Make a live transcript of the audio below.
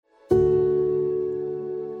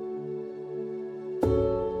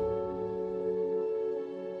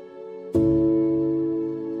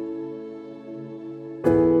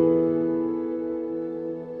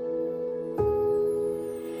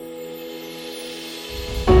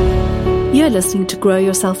You're listening to Grow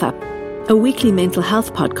Yourself Up, a weekly mental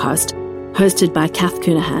health podcast hosted by Kath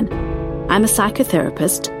Coonahan. I'm a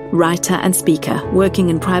psychotherapist, writer and speaker working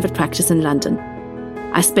in private practice in London.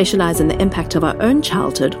 I specialize in the impact of our own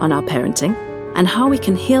childhood on our parenting and how we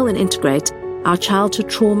can heal and integrate our childhood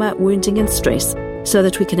trauma, wounding and stress so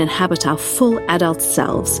that we can inhabit our full adult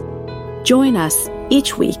selves. Join us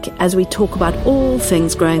each week as we talk about all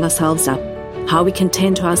things growing ourselves up, how we can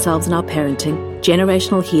tend to ourselves in our parenting,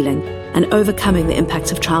 generational healing, and overcoming the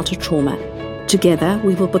impacts of childhood trauma. Together,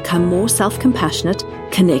 we will become more self-compassionate,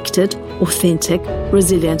 connected, authentic,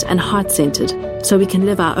 resilient, and heart-centered so we can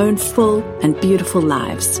live our own full and beautiful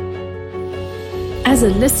lives. As a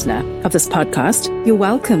listener of this podcast, you're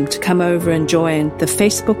welcome to come over and join the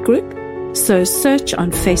Facebook group. So search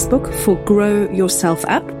on Facebook for Grow Yourself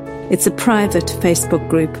Up. It's a private Facebook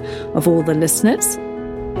group of all the listeners.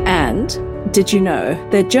 And did you know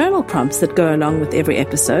there are journal prompts that go along with every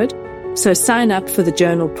episode? So sign up for the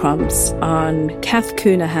journal prompts on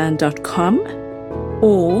kathcoonahan.com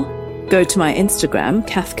or go to my Instagram,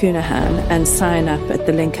 Kath Coonahan, and sign up at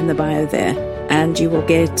the link in the bio there. And you will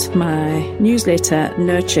get my newsletter,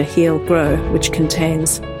 Nurture, Heal, Grow, which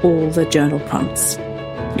contains all the journal prompts.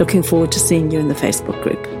 Looking forward to seeing you in the Facebook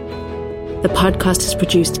group. The podcast is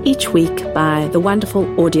produced each week by the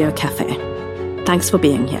wonderful Audio Cafe. Thanks for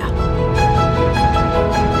being here.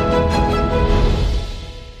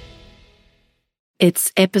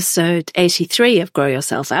 It's episode 83 of Grow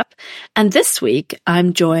Yourself Up, and this week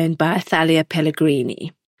I'm joined by Thalia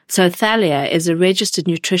Pellegrini. So Thalia is a registered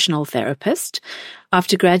nutritional therapist.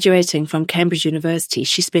 After graduating from Cambridge University,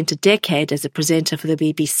 she spent a decade as a presenter for the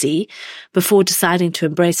BBC before deciding to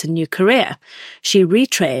embrace a new career. She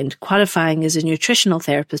retrained, qualifying as a nutritional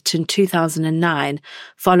therapist in 2009,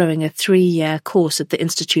 following a 3-year course at the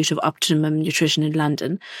Institute of Optimum Nutrition in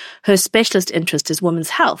London. Her specialist interest is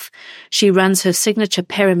women's health. She runs her signature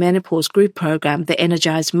perimenopause group program, the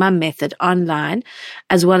Energized Mum Method, online,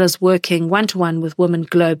 as well as working one-to-one with women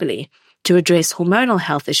globally to address hormonal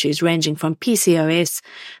health issues ranging from PCOS,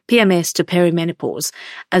 PMS to perimenopause,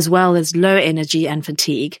 as well as low energy and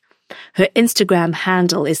fatigue. Her Instagram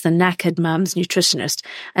handle is the Knackered Mums Nutritionist,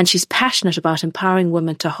 and she's passionate about empowering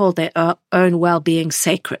women to hold their own well-being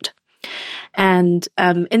sacred. And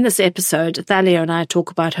in this episode, Thalia and I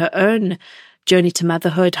talk about her own journey to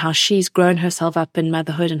motherhood, how she's grown herself up in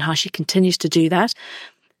motherhood and how she continues to do that,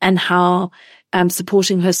 and how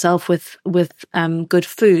supporting herself with good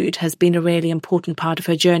food has been a really important part of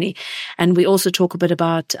her journey. And we also talk a bit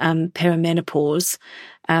about perimenopause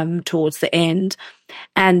towards the end.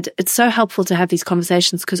 And it's so helpful to have these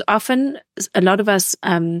conversations because often a lot of us,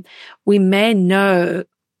 we may know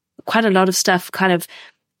quite a lot of stuff kind of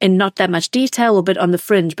in not that much detail or a bit on the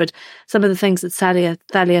fringe, but some of the things that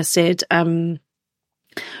Thalia said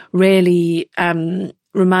really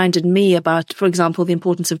reminded me about, for example, the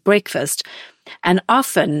importance of breakfast. And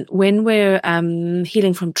often when we're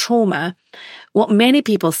healing from trauma, what many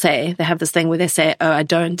people say, they have this thing where they say, oh, I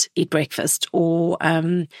don't eat breakfast, or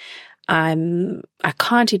I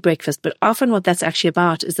can't eat breakfast. But often what that's actually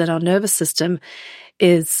about is that our nervous system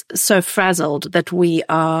is so frazzled that we're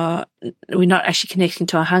not actually connecting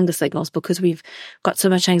to our hunger signals because we've got so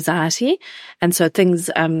much anxiety. And so things,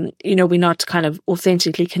 we're not kind of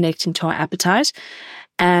authentically connecting to our appetite.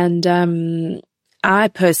 And I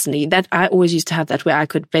personally, I always used to have that where I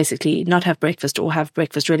could basically not have breakfast or have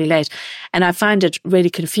breakfast really late. And I find it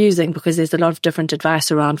really confusing because there's a lot of different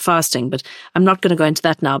advice around fasting, but I'm not going to go into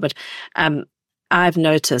that now. But I've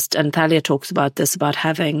noticed, and Thalia talks about this, about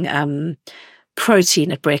having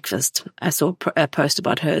protein at breakfast. I saw a post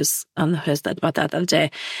about hers about that the other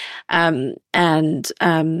day.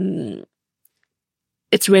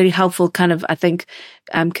 It's really helpful kind of, I think,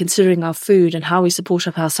 considering our food and how we support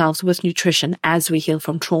ourselves with nutrition as we heal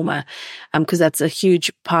from trauma, because that's a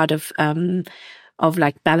huge part of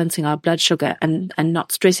like balancing our blood sugar and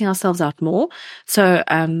not stressing ourselves out more. So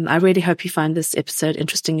I really hope you find this episode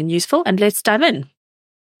interesting and useful, and let's dive in.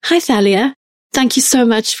 Hi, Thalia. Thank you so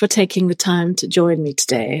much for taking the time to join me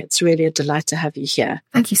today. It's really a delight to have you here.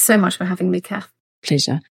 Thank you so much for having me, Kath.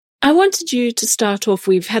 Pleasure. I wanted you to start off,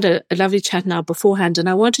 we've had a lovely chat now beforehand, and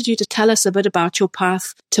I wanted you to tell us a bit about your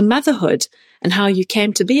path to motherhood and how you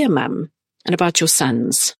came to be a mum and about your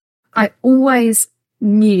sons. I always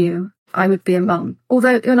knew I would be a mum.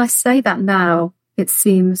 Although when I say that now, it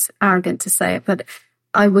seems arrogant to say it, but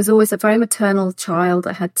I was always a very maternal child.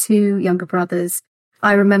 I had 2 younger brothers.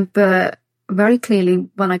 I remember very clearly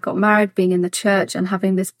when I got married, being in the church and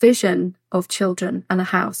having this vision of children and a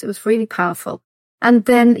house. It was really powerful. And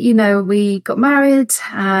then, we got married,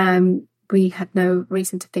 we had no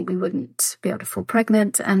reason to think we wouldn't be able to fall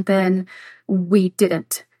pregnant. And then we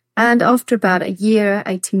didn't. And after about a year,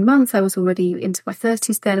 18 months, I was already into my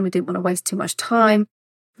 30s then, and we didn't want to waste too much time.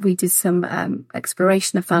 We did some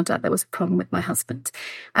exploration and found out there was a problem with my husband.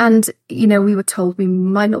 And, we were told we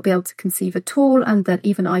might not be able to conceive at all, and that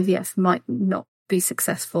even IVF might not be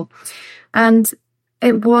successful. And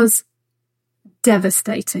it was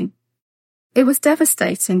devastating. It was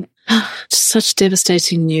devastating. Such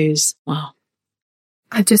devastating news. Wow.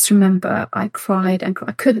 I just remember I cried and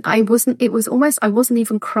I wasn't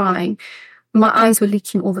even crying. My eyes were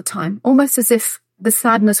leaking all the time, almost as if the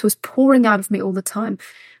sadness was pouring out of me all the time.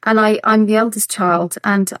 And I'm the eldest child,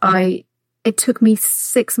 and it took me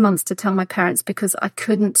 6 months to tell my parents because I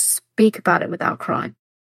couldn't speak about it without crying.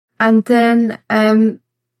 And then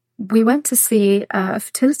we went to see a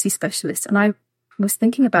fertility specialist, and I was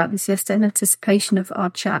thinking about this yesterday in anticipation of our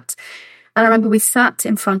chat. And I remember we sat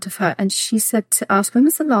in front of her, and she said to us, "When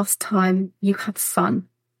was the last time you had fun?"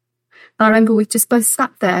 And I remember we just both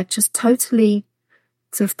sat there, just totally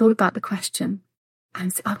sort of thought about the question.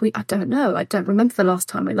 And I don't know. I don't remember the last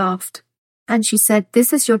time we laughed. And she said,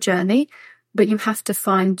 "This is your journey, but you have to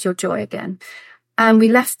find your joy again." And we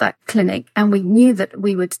left that clinic, and we knew that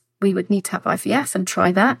we would need to have IVF and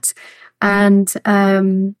try that. And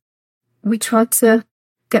we tried to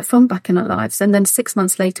get fun back in our lives. And then 6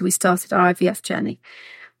 months later, we started our IVF journey.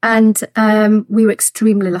 And we were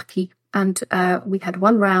extremely lucky. And we had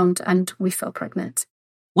one round and we fell pregnant.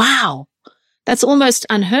 Wow. That's almost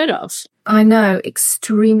unheard of. I know,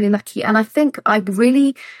 extremely lucky. And I think I'm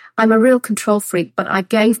a real control freak, but I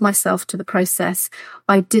gave myself to the process.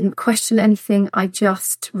 I didn't question anything. I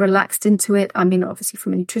just relaxed into it. I mean, obviously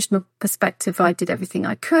from a nutritional perspective, I did everything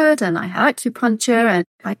I could, and I had acupuncture, and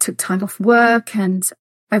I took time off work, and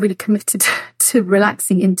I really committed to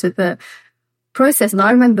relaxing into the process. And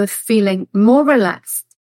I remember feeling more relaxed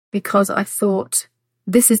because I thought,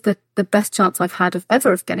 this is the best chance I've had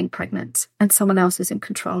of getting pregnant, and someone else is in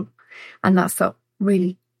control. And that felt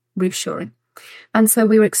really reassuring. And so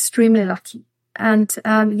we were extremely lucky. And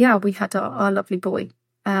we had our lovely boy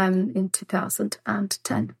in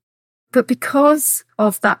 2010. But because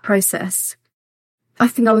of that process, I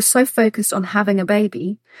think I was so focused on having a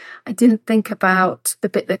baby, I didn't think about the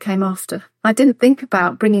bit that came after. I didn't think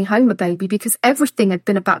about bringing home a baby because everything had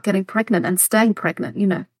been about getting pregnant and staying pregnant,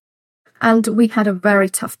 And we had a very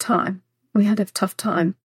tough time.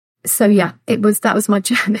 So that was my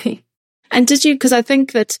journey. And did you, because I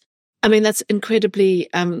think that, that's incredibly,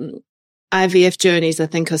 IVF journeys, I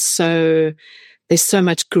think there's so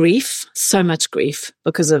much grief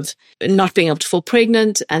because of not being able to fall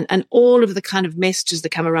pregnant and all of the kind of messages that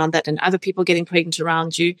come around that and other people getting pregnant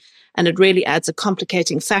around you. And it really adds a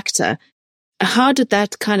complicating factor. How did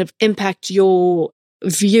that kind of impact your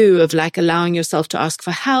view of like allowing yourself to ask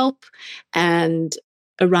for help and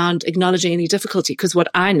around acknowledging any difficulty? Because what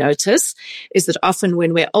I notice is that often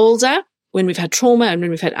when we're older, when we've had trauma and when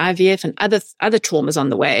we've had IVF and other traumas on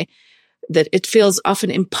the way, that it feels often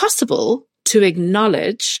impossible to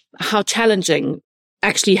acknowledge how challenging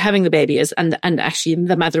actually having the baby is and actually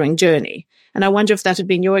the mothering journey. And I wonder if that had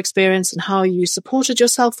been your experience and how you supported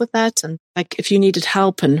yourself with that, and like if you needed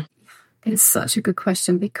help. And it's such a good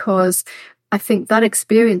question, because I think that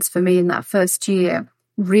experience for me in that first year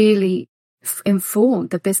really informed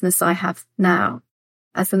the business I have now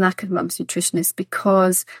as a knackered mum's nutritionist,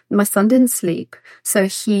 because my son didn't sleep. So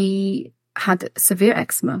he had severe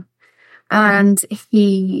eczema, and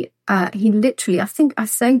he literally, I think I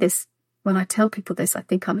say this when I tell people this, I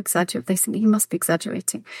think I'm exaggerating. They think he must be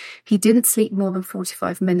exaggerating. He didn't sleep more than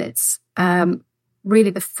 45 minutes.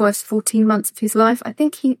 Really the first 14 months of his life, I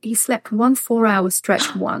think he slept 1 4-hour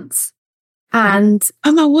stretch once. And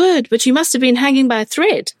oh my word, but you must have been hanging by a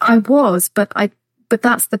thread. I was, but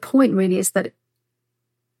that's the point really, is that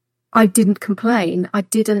I didn't complain. I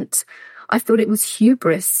thought it was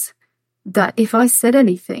hubris that if I said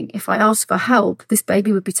anything, if I asked for help, this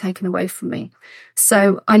baby would be taken away from me.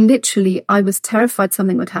 So I was terrified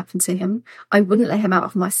something would happen to him. I wouldn't let him out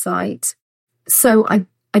of my sight. So I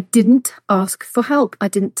didn't ask for help. I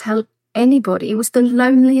didn't tell anybody. It was the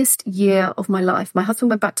loneliest year of my life. My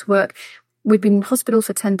husband went back to work. We'd been in hospital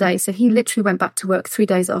for 10 days. So he literally went back to work 3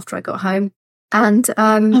 days after I got home. And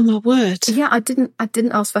oh my word. Yeah, I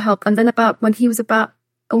didn't ask for help. And then when he was about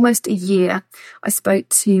almost a year, I spoke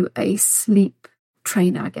to a sleep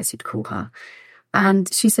trainer, I guess you'd call her. And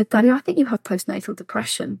she said, "Thalia, I think you have postnatal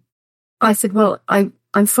depression." I said, "Well, I'm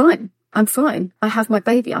fine. I have my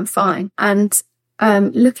baby. I'm fine." And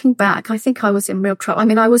looking back, I think I was in real trouble. I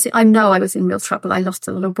mean, I know I was in real trouble. I lost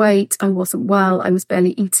a lot of weight. I wasn't well. I was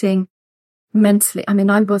barely eating. Mentally, I mean,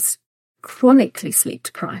 I was chronically sleep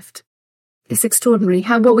deprived. It's extraordinary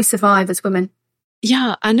what we survive as women.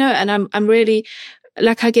 Yeah, I know. And I'm really,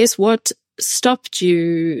 like, I guess what stopped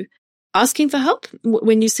you asking for help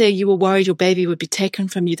when you say you were worried your baby would be taken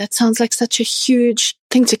from you? That sounds like such a huge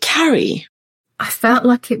thing to carry. I felt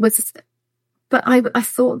like it was, but I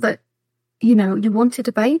thought that, you wanted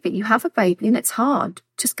a baby, you have a baby and it's hard.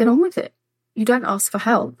 Just get on with it. You don't ask for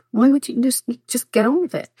help. Why would you just get on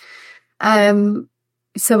with it?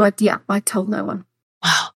 So I told no one.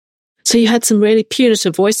 Wow. So you had some really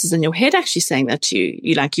punitive voices in your head actually saying that to you.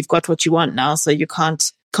 You like, you've got what you want now, so you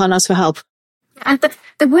can't ask for help. And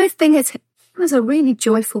the weird thing is, he was a really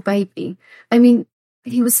joyful baby. I mean,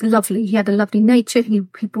 he was lovely. He had a lovely nature. He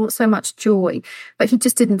brought so much joy, but he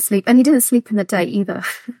just didn't sleep. And he didn't sleep in the day either.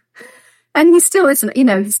 And he still isn't,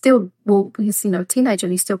 he's a teenager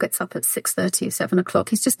and he still gets up at 6:30 or 7 o'clock.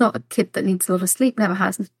 He's just not a kid that needs a lot of sleep, never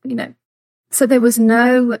has, So there was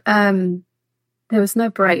no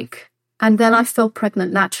break. And then I fell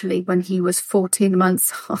pregnant naturally when he was 14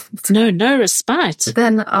 months old. No respite.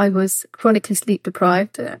 Then I was chronically sleep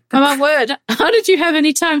deprived. Oh my word. How did you have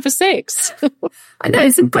any time for sex? I know,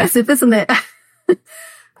 it's impressive, isn't it?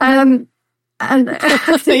 And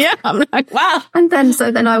yeah, I'm like, wow. And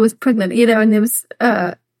then I was pregnant, and there was,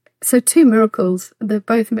 two miracles, they're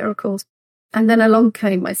both miracles. And then along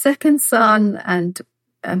came my second son and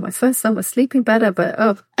my first son was sleeping better,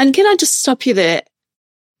 but And can I just stop you there?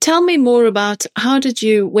 Tell me more about how did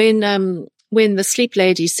you, when the sleep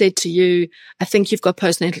lady said to you, I think you've got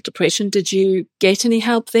postnatal depression, did you get any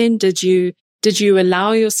help then? Did you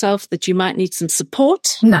allow yourself that you might need some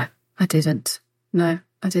support? No, I didn't. No,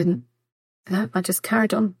 I didn't. No, I just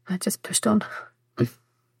carried on. I just pushed on.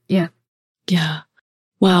 Yeah. Yeah.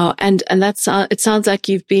 Wow. And it sounds like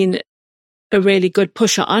you've been a really good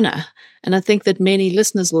pusher on her. And I think that many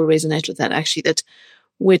listeners will resonate with that, actually, that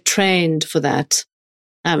we're trained for that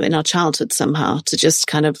in our childhood somehow, to just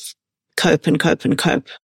kind of cope and cope and cope.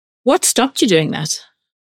 What stopped you doing that?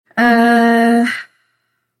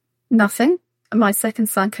 Nothing. My second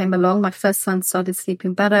son came along. My first son started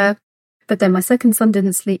sleeping better. But then my second son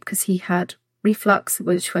didn't sleep because he had reflux,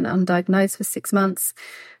 which went undiagnosed for 6 months.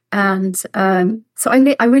 And so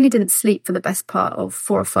I really didn't sleep for the best part of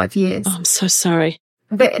 4 or 5 years. Oh, I'm so sorry.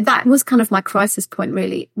 But that was kind of my crisis point,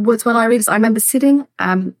 really, was when I realized. I remember sitting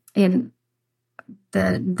in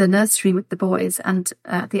the nursery with the boys, and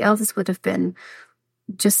the eldest would have been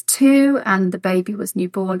just 2 and the baby was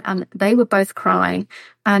newborn, and they were both crying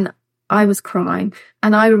and I was crying.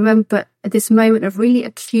 And I remember this moment of really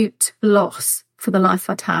acute loss for the life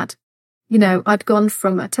I'd had. I'd gone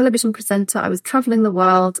from a television presenter, I was traveling the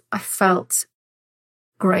world, I felt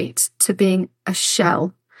great, to being a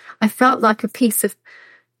shell. I felt like a piece of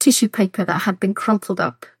tissue paper that had been crumpled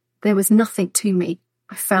up. There was nothing to me.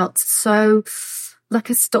 I felt so like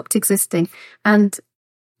I stopped existing. And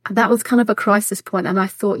that was kind of a crisis point. And I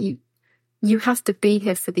thought, you have to be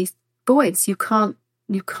here for these boys. You can't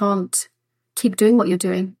keep doing what you're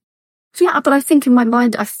doing. So yeah, but I think in my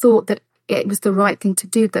mind, I thought that it was the right thing to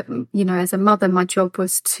do, that, as a mother, my job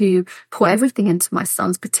was to pour everything into my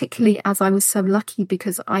sons, particularly as I was so lucky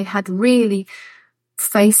because I had really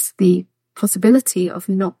faced the possibility of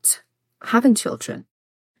not having children.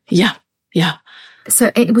 Yeah. Yeah.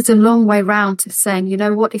 So it was a long way round to saying, you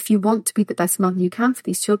know what, if you want to be the best mother you can for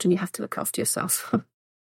these children, you have to look after yourself.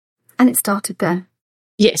 And it started there.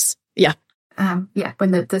 Yes. Yeah.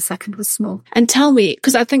 When the second was small. And tell me,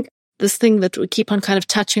 because I think this thing that we keep on kind of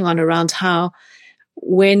touching on around how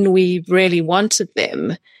when we really wanted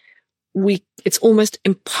them, it's almost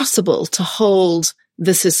impossible to hold,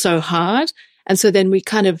 this is so hard. And so then we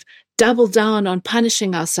kind of double down on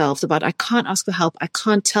punishing ourselves about, I can't ask for help, I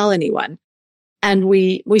can't tell anyone. And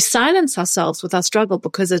we silence ourselves with our struggle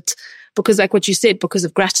because like what you said, because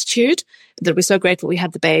of gratitude, that we're so grateful we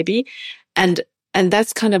had the baby. And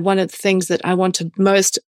that's kind of one of the things that I want to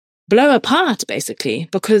most blow apart, basically,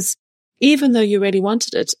 because even though you really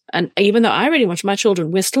wanted it, and even though I really wanted my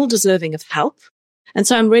children, we're still deserving of help. And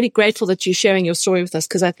so I'm really grateful that you're sharing your story with us,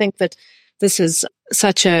 because I think that this is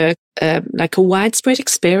such a widespread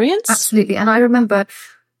experience. Absolutely. And I remember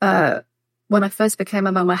when I first became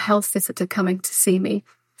a mum, a health visitor coming to see me,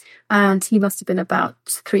 and he must have been about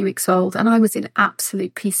 3 weeks old, and I was in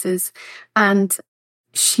absolute pieces. And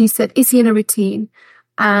she said, is he in a routine?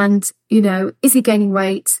 And, is he gaining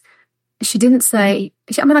weight? She didn't say,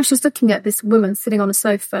 I was just looking at this woman sitting on a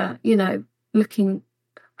sofa, looking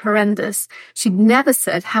horrendous. She never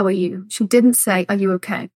said, how are you? She didn't say, are you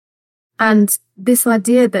okay? And this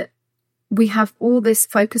idea that we have all this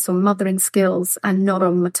focus on mothering skills and not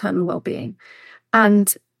on maternal well-being.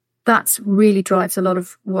 And that really drives a lot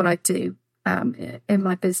of what I do in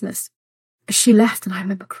my business. She left and I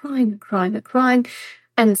remember crying and crying and crying.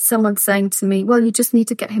 And someone saying to me, well, you just need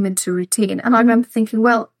to get him into a routine. And I remember thinking,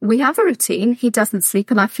 well, we have a routine. He doesn't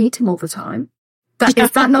sleep and I feed him all the time. Is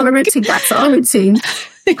that not a routine? That's our routine.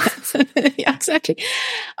 Yeah, exactly.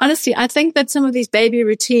 Honestly, I think that some of these baby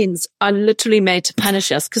routines are literally made to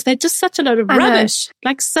punish us because they're just such a load of rubbish,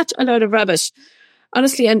 like such a load of rubbish.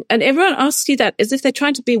 Honestly, and everyone asks you that as if they're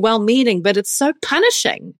trying to be well-meaning, but it's so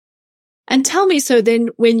punishing. And tell me, so then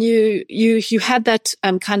when you had that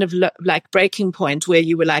kind of like breaking point where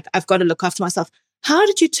you were like, I've got to look after myself. How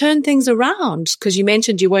did you turn things around? Because you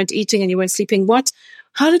mentioned you weren't eating and you weren't sleeping.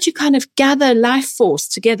 How did you kind of gather life force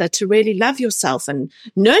together to really love yourself and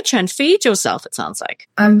nurture and feed yourself, it sounds like?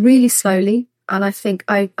 Really slowly. And I think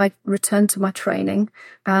I returned to my training.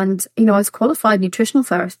 And, I was qualified nutritional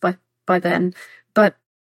therapist by then, but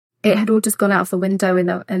it had all just gone out of the window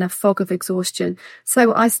in a fog of exhaustion.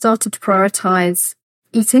 So I started to prioritize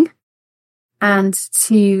eating and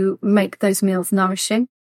to make those meals nourishing.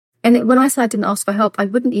 And when I said I didn't ask for help, I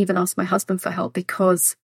wouldn't even ask my husband for help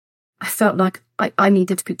because I felt like I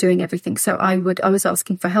needed to be doing everything. So I was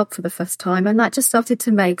asking for help for the first time. And that just started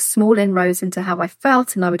to make small inroads into how I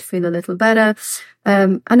felt, and I would feel a little better.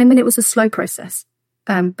 And I mean, it was a slow process.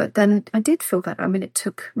 But then I did feel better. I mean, it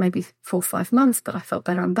took maybe 4 or 5 months, but I felt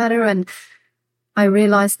better and better. And I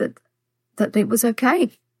realized that it was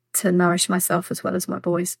okay to nourish myself as well as my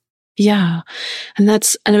boys. Yeah. And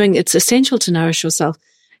I mean, it's essential to nourish yourself.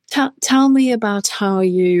 Tell me about how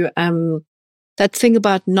you, that thing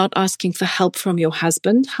about not asking for help from your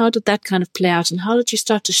husband, how did that kind of play out and how did you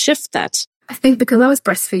start to shift that? I think because I was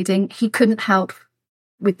breastfeeding, he couldn't help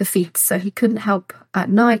with the feeds. So he couldn't help at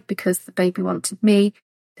night because the baby wanted me.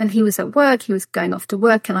 And he was at work, he was going off to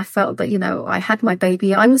work. And I felt that, I had my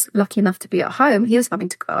baby. I was lucky enough to be at home. He was having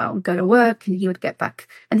to go out and go to work, and he would get back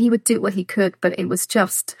and he would do what he could. But it was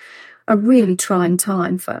just a really trying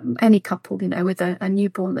time for any couple, with a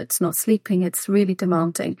newborn that's not sleeping. It's really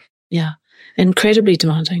demanding. Yeah. Incredibly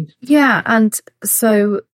demanding. Yeah. And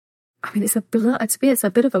so, I mean, it's a blur. To me, it's a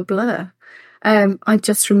bit of a blur. I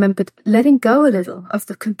just remembered letting go a little of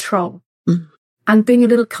the control and being a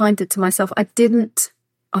little kinder to myself. I didn't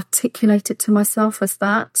articulate it to myself as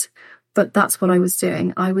that, but that's what I was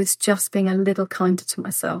doing. I was just being a little kinder to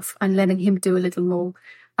myself and letting him do a little more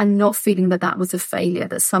and not feeling that was a failure,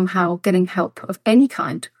 that somehow getting help of any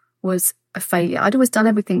kind was a failure. I'd always done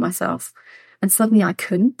everything myself and suddenly I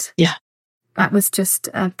couldn't. Yeah. That was just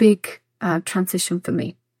a big transition for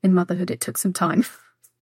me in motherhood. It took some time.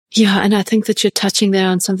 Yeah, and I think that you're touching there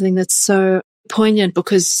on something that's so poignant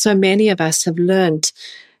because so many of us have learned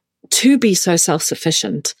to be so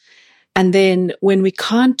self-sufficient. And then when we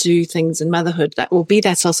can't do things in motherhood that will be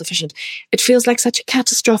that self-sufficient, it feels like such a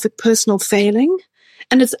catastrophic personal failing.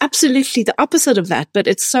 And it's absolutely the opposite of that. But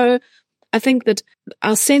it's so, I think that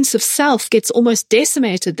our sense of self gets almost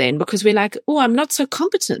decimated then because we're like, oh, I'm not so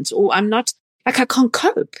competent, or I'm not, like, I can't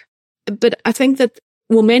cope. But I think that,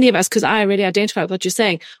 well, many of us, because I really identify with what you're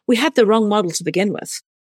saying, we had the wrong model to begin with.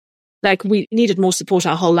 Like, we needed more support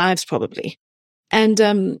our whole lives, probably.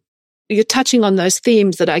 And you're touching on those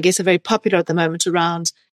themes that I guess are very popular at the moment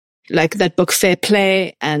around, like, that book, Fair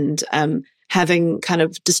Play, and having kind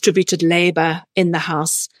of distributed labor in the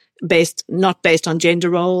house not based on gender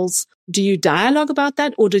roles. Do you dialogue about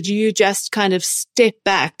that, or did you just kind of step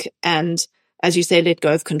back and, as you say, let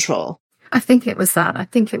go of control? I think it was that. I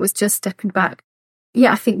think it was just stepping back.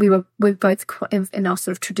 Yeah, I think we were both in our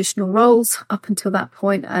sort of traditional roles up until that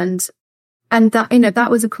point, and that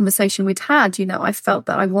that was a conversation we'd had. I felt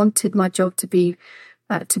that I wanted my job to be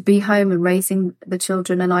home and raising the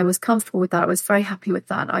children, and I was comfortable with that. I was very happy with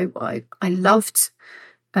that. I loved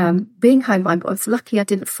being home. I was lucky I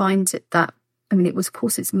didn't find it that. I mean, it was, of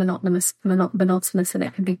course, it's monotonous, and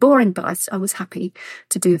it can be boring, but I was happy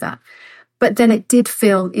to do that. But then it did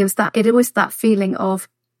feel it was that feeling of,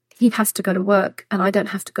 he has to go to work and I don't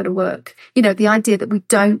have to go to work. The idea that we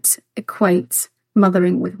don't equate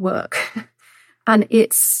mothering with work. And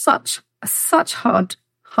it's such hard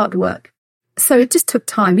work. So it just took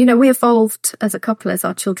time. We evolved as a couple as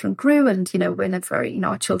our children grew, and, we're in a very,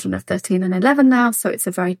 our children are 13 and 11 now. So it's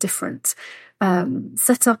a very different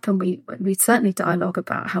setup. And we certainly dialogue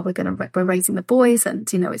about how we're raising the boys, and,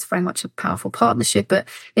 it's very much a powerful partnership. But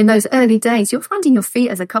in those early days, you're finding your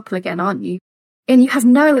feet as a couple again, aren't you? And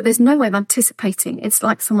there's no way of anticipating. It's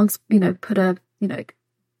like someone's,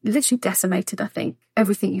 literally decimated, I think,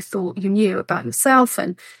 everything you thought you knew about yourself.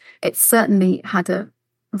 And it certainly had a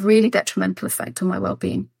really detrimental effect on my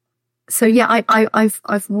well-being. So yeah,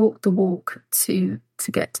 I've walked the walk to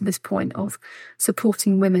get to this point of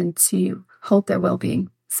supporting women to hold their well-being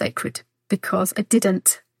sacred, because I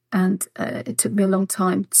didn't, and it took me a long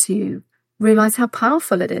time to realize how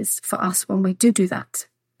powerful it is for us when we do that,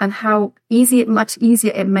 and how much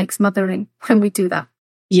easier it makes mothering when we do that.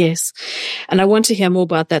 Yes, and I want to hear more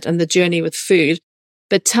about that and the journey with food.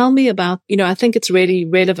 But tell me about, I think it's really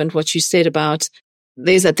relevant what you said about,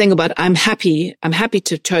 there's that thing about I'm happy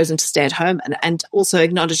to have chosen to stay at home, and also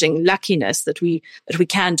acknowledging luckiness that we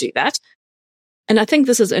can do that. And I think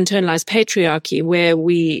this is internalized patriarchy, where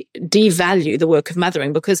we devalue the work of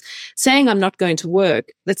mothering, because saying I'm not going to work,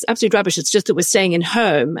 that's absolute rubbish. It's just that we're staying in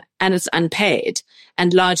home and it's unpaid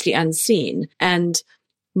and largely unseen. And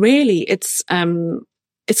really it's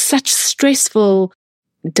such stressful,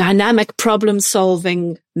 dynamic,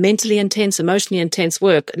 problem-solving, mentally intense, emotionally intense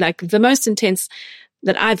work, like the most intense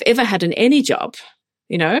that I've ever had in any job,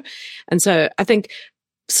 And so I think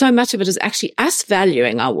so much of it is actually us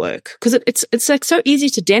valuing our work, because it's like so easy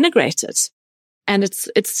to denigrate it. And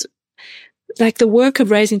it's like the work of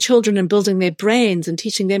raising children and building their brains and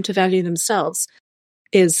teaching them to value themselves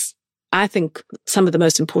is, I think, some of the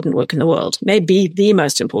most important work in the world, maybe the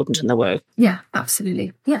most important in the world. Yeah,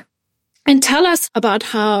 absolutely. Yeah. And tell us about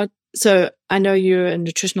so I know you're a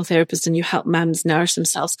nutritional therapist and you help mums nourish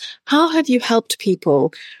themselves. How have you helped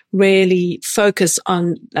people really focus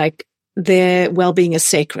on like their well-being as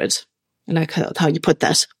sacred? And like how you put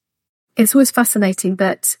that? It's always fascinating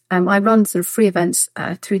that I run sort of free events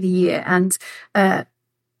through the year, and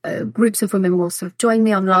groups of women will sort of join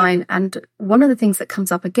me online. And one of the things that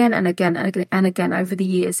comes up again and again and again and again over the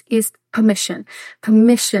years is permission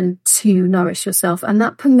to nourish yourself. And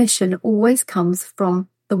that permission always comes from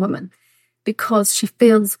the woman, because she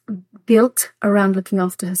feels guilt around looking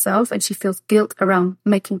after herself, and she feels guilt around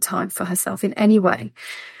making time for herself in any way.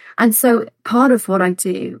 And so part of what I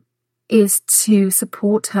do is to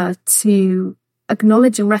support her to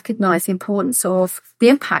acknowledge and recognize the importance of the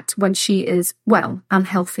impact when she is well and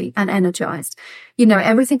healthy and energized.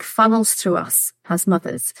 Everything funnels through us as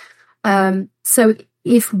mothers. So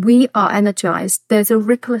if we are energized, there's a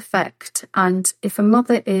ripple effect. And if a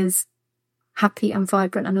mother is happy and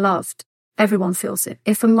vibrant and loved, everyone feels it.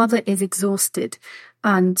 If a mother is exhausted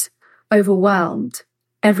and overwhelmed,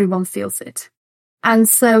 everyone feels it. And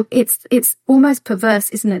so it's almost perverse,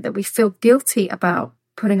 isn't it, that we feel guilty about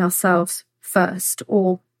putting ourselves first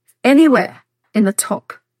or anywhere in the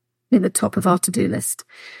top of our to-do list.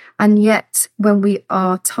 And yet when we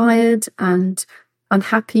are tired and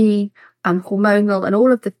unhappy and hormonal and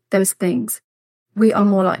all of those things, we are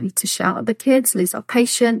more likely to shout at the kids, lose our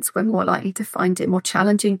patience. We're more likely to find it more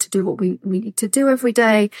challenging to do what we need to do every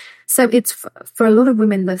day. So it's for a lot of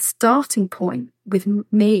women, the starting point with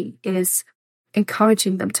me is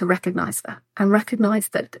encouraging them to recognize that, and recognize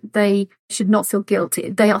that they should not feel guilty.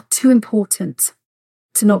 They are too important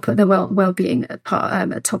to not put their well-being at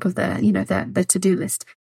top of their to-do list.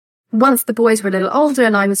 Once the boys were a little older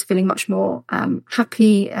and I was feeling much more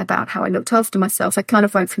happy about how I looked after myself, I kind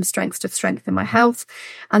of went from strength to strength in my health.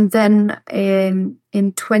 And then in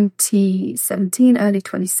 2017, early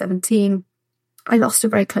 2017, I lost a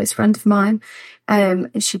very close friend of mine.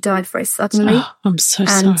 And she died very suddenly. Oh, I'm so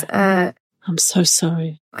sorry. I'm so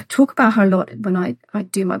sorry. I talk about her a lot when I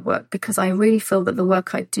do my work, because I really feel that the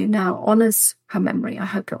work I do now honours her memory. I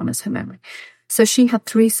hope it honours her memory. So she had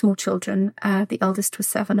 3 small children. The eldest was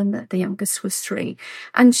 7 and the youngest was 3.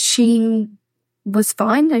 And she was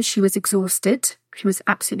fine, and she was exhausted. She was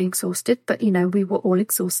absolutely exhausted. But, we were all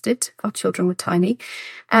exhausted. Our children were tiny.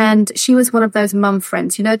 And she was one of those mum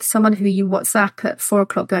friends, someone who you WhatsApp at 4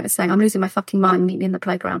 o'clock going and saying, I'm losing my fucking mind, meet me in the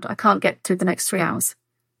playground. I can't get through the next 3 hours.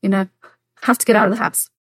 Have to get out of the house.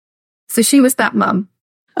 So she was that mum.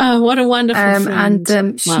 Oh, what a wonderful friend.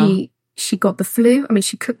 And wow. She got the flu. I mean,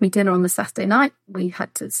 she cooked me dinner on the Saturday night. We had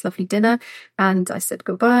this lovely dinner, and I said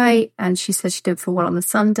goodbye. And she said she didn't feel well on the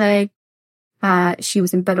Sunday. She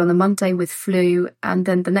was in bed on the Monday with flu. And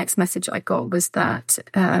then the next message I got was that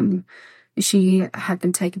she had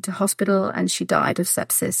been taken to hospital and she died of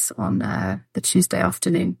sepsis on the Tuesday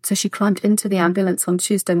afternoon. So she climbed into the ambulance on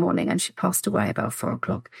Tuesday morning and she passed away about 4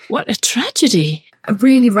 o'clock. What a tragedy.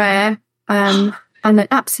 Really rare. And an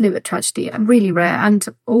absolute tragedy, really rare. And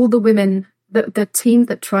all the women, the team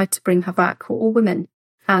that tried to bring her back were all women.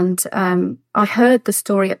 And I heard the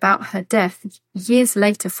story about her death years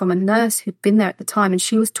later from a nurse who'd been there at the time. And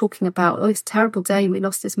she was talking about, this terrible day, we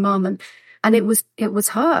lost this mum. And it was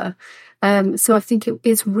her. So I think it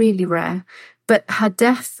is really rare. But her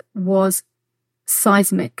death was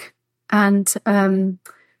seismic. And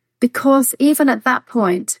because even at that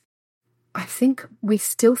point, I think we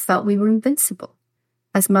still felt we were invincible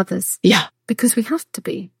as mothers. Yeah. Because we have to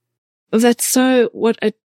be. That's so, what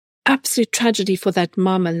an absolute tragedy for that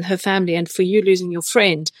mom and her family, and for you losing your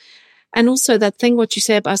friend. And also that thing, what you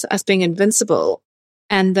say about us being invincible,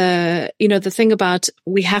 and the thing about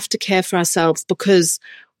we have to care for ourselves because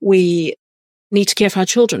we need to care for our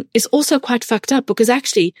children is also quite fucked up, because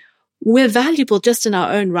actually we're valuable just in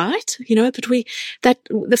our own right, but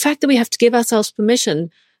the fact that we have to give ourselves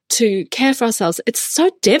permission to care for ourselves, it's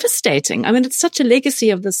so devastating. I mean, it's such a legacy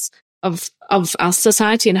of this, of our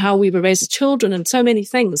society and how we were raised as children and so many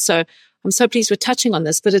things. So I'm so pleased we're touching on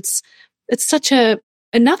this, but it's such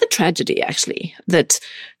another tragedy, actually, that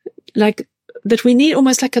we need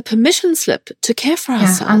almost like a permission slip to care for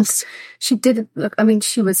ourselves. And she didn't look, I mean,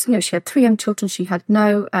 she was, she had 3 young children. She had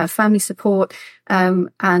no family support. And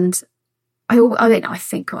I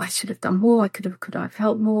think I should have done more. Could I have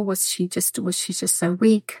helped more? Was she just so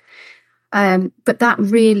weak? But that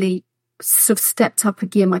really sort of stepped up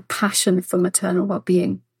again my passion for maternal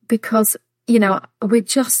well-being, because, we're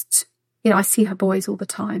just, I see her boys all the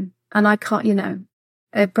time, and I can't,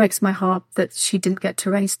 it breaks my heart that she didn't get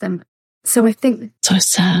to raise them. So I think so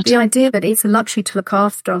sad. The idea that it's a luxury to look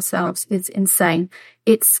after ourselves is insane.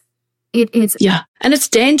 It is. Yeah. And it's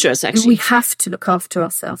dangerous, actually. We have to look after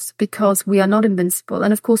ourselves because we are not invincible.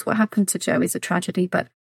 And of course, what happened to Joe is a tragedy, but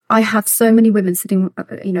I have so many women sitting,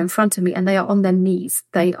 in front of me, and they are on their knees.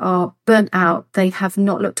 They are burnt out. They have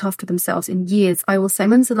not looked after themselves in years. I will say,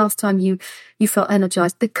 when's the last time you felt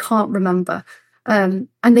energized? They can't remember. And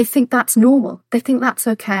they think that's normal. They think that's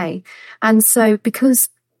okay. And so because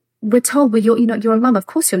we're told, well, you're a mum, of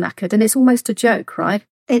course you're knackered. And it's almost a joke, right?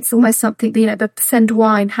 It's almost something, the send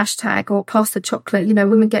wine hashtag or pass the chocolate,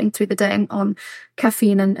 women getting through the day on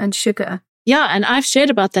caffeine and sugar. Yeah. And I've shared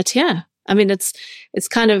about that here. I mean, it's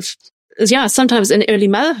kind of, sometimes in early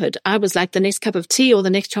motherhood, I was like the next cup of tea or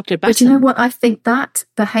the next chocolate button. But you know what? I think that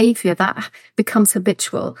behaviour, that becomes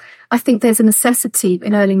habitual. I think there's a necessity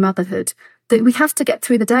in early motherhood that we have to get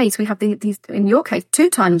through the days. We have these, in your case, 2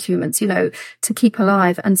 tiny humans, to keep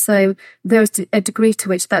alive. And so there's a degree to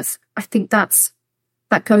which that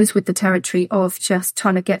goes with the territory of just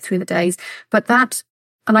trying to get through the days. But that,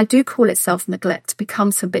 and I do call it self-neglect,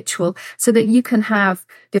 becomes habitual, so that you can have,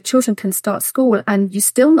 your children can start school and you're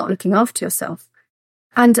still not looking after yourself.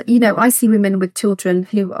 And, I see women with children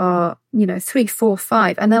who are, 3, 4,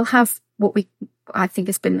 5, and they'll have what I think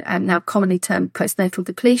has been now commonly termed postnatal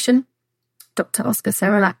depletion. Dr. Oscar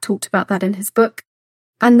Serelak talked about that in his book.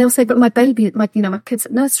 And they'll say, but my kid's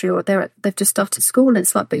at nursery, or they've just started school. And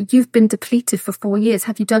it's like, but you've been depleted for 4 years.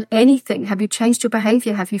 Have you done anything? Have you changed your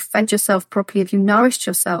behaviour? Have you fed yourself properly? Have you nourished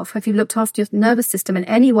yourself? Have you looked after your nervous system in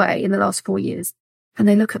any way in the last 4 years? And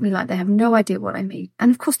they look at me like they have no idea what I mean.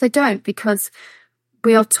 And of course they don't, because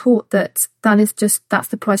we are taught that's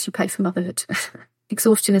the price you pay for motherhood.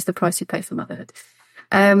 Exhaustion is the price you pay for motherhood.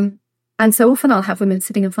 And so often I'll have women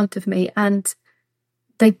sitting in front of me and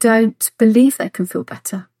they don't believe they can feel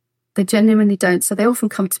better. They genuinely don't. So they often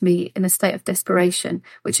come to me in a state of desperation,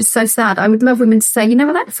 which is so sad. I would love women to say, I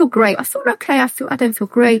don't feel great. I feel okay. I don't feel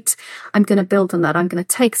great. I'm going to build on that. I'm going to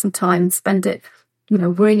take some time and spend it,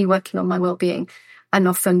 really working on my well-being. And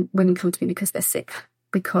often women come to me because they're sick,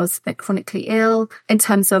 because they're chronically ill, in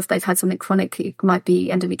terms of they've had something chronic. It might be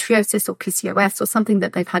endometriosis or PCOS or something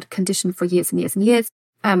that they've had a condition for years and years and years.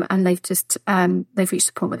 And they've just, they've reached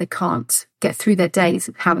a point where they can't get through their days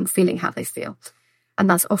feeling how they feel. And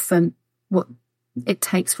that's often what it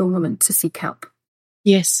takes for a woman to seek help.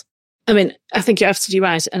 Yes. I mean, I think you're absolutely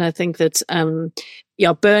right. And I think that,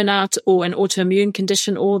 burnout or an autoimmune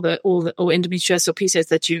condition or endometriosis or PCOS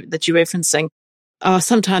that you're referencing are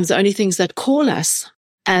sometimes the only things that call us.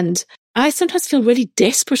 And I sometimes feel really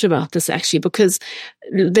desperate about this, actually, because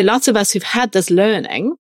there are lots of us who've had this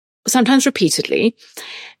learning, sometimes repeatedly,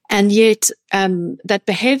 and yet that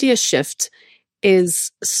behavior shift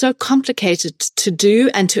is so complicated to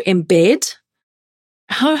do and to embed.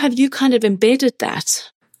 How have you kind of embedded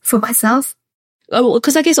that? For myself? Oh,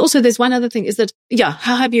 because I guess also there's one other thing is that,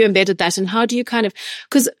 how have you embedded that, and how do you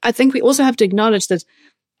because I think we also have to acknowledge that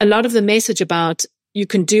a lot of the message about you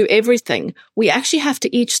can do everything, we actually have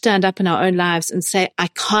to each stand up in our own lives and say, I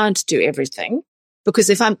can't do everything, because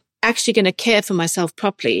if I'm actually going to care for myself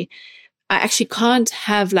properly, I actually can't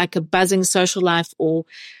have like a buzzing social life or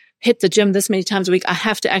hit the gym this many times a week. I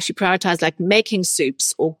have to actually prioritize like making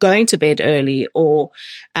soups or going to bed early or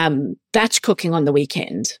batch cooking on the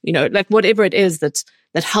weekend, like whatever it is that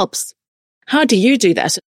helps. How do you do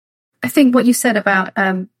that? I think what you said about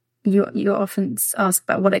you often ask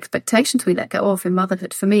about what expectations we let go of in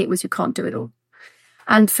motherhood. For me, it was you can't do it all.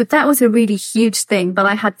 And that was a really huge thing, but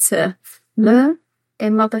I had to learn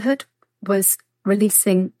in motherhood was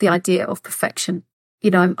releasing the idea of perfection.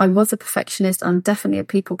 I was a perfectionist. I'm definitely a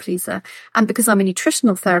people pleaser. And because I'm a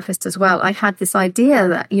nutritional therapist as well, I had this idea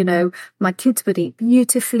that, my kids would eat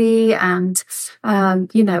beautifully and, I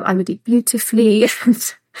would eat beautifully.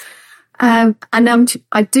 I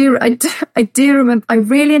do remember, I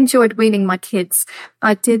really enjoyed weaning my kids.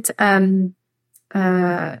 I did,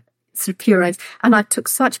 sort of purees, and I took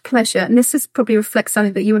such pleasure, and this is probably reflects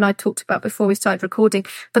something that you and I talked about before we started recording,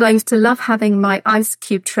 but I used to love having my ice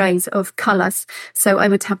cube trays of colours. So I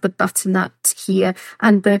would have the butternut here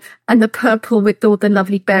and the purple with all the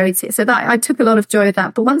lovely berries here. So that I took a lot of joy of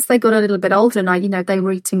that. But once they got a little bit older and they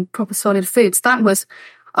were eating proper solid foods, that was,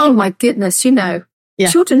 oh my goodness, Yeah.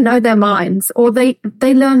 Children know their minds, or they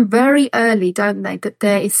learn very early, don't they, that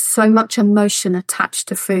there is so much emotion attached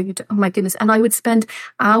to food. Oh my goodness. And I would spend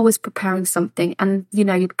hours preparing something, and,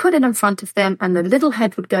 you'd put it in front of them and the little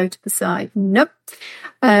head would go to the side. Nope.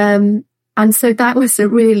 And so that was a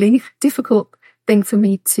really difficult thing for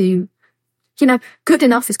me to, good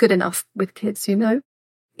enough is good enough with kids,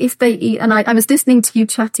 If they eat, and I was listening to you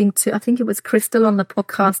chatting to, I think it was Crystal on the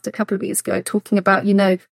podcast a couple of weeks ago, talking about,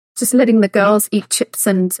 just letting the girls eat chips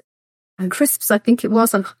and crisps, I think it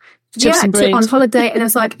was, on holiday. And I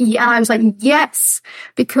was like, yes,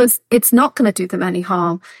 because it's not going to do them any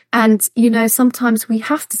harm. And, sometimes we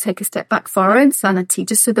have to take a step back for our own sanity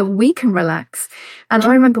just so that we can relax. And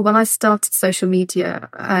I remember when I started social media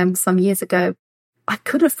some years ago, I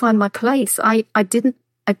couldn't find my place. I didn't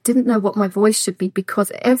know what my voice should be,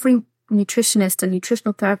 because every nutritionist and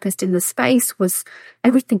nutritional therapist in the space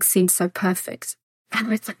everything seemed so perfect.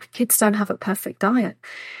 And it's like, kids don't have a perfect diet.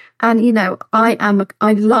 And,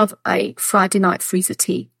 I love a Friday night freezer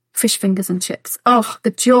tea, fish fingers and chips. Oh,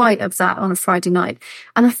 the joy of that on a Friday night.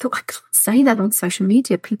 And I thought, I can't say that on social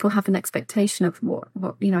media. People have an expectation of what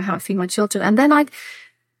how I feed my children. And then I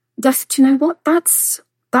just, what? That's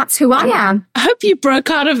who I am. I hope you broke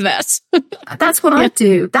out of that. That's what I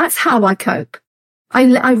do. That's how I cope.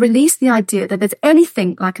 I release the idea that there's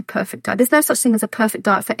anything like a perfect diet. There's no such thing as a perfect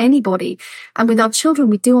diet for anybody. And with our children,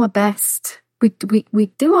 we do our best. We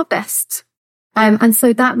do our best. And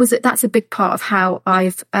so that's a big part of how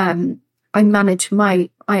I manage my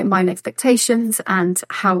expectations and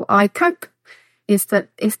how I cope, is that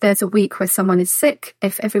if there's a week where someone is sick,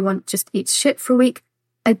 if everyone just eats shit for a week,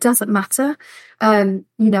 it doesn't matter.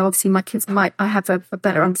 Obviously my kids I have a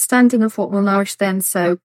better understanding of what will nourish them.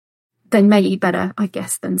 So they may eat better, I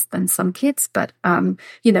guess, than some kids. But,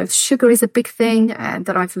 sugar is a big thing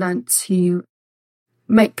that I've learned to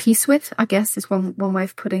make peace with, I guess, is one way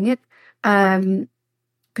of putting it,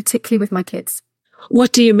 particularly with my kids.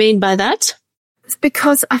 What do you mean by that? It's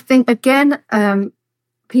because I think, again,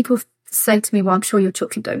 people say to me, well, I'm sure your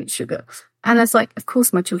children don't eat sugar. And I was like, of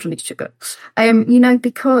course my children eat sugar.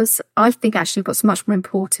 Because I think actually what's much more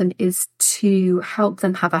important is to help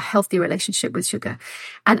them have a healthy relationship with sugar.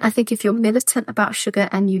 And I think if you're militant about sugar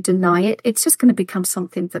and you deny it, it's just going to become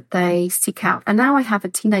something that they seek out. And now I have a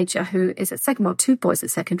teenager who is two boys at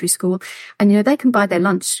secondary school, and, they can buy their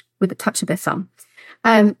lunch with a touch of their thumb.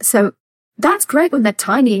 So that's great when they're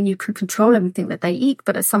tiny and you can control everything that they eat.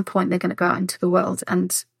 But at some point they're going to go out into the world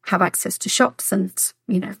and have access to shops and,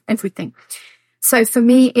 everything. So for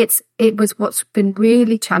me, what's been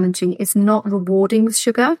really challenging is not rewarding with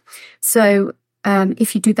sugar. So,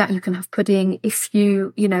 if you do that, you can have pudding. If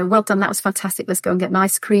you, well done, that was fantastic, let's go and get an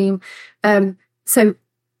ice cream. So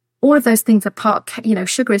all of those things are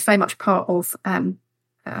sugar is very much part of,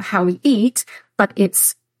 how we eat, but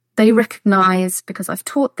they recognize, because I've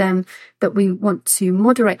taught them, that we want to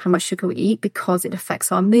moderate how much sugar we eat because it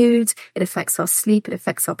affects our mood, it affects our sleep, it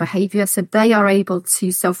affects our behavior. So they are able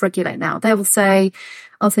to self-regulate now. I'll say,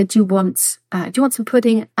 do you want some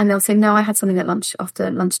pudding? And they'll say, no, I had something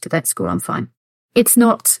after lunch today at school, I'm fine. It's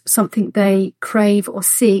not something they crave or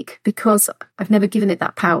seek because I've never given it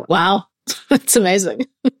that power. Wow. That's amazing.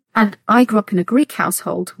 And I grew up in a Greek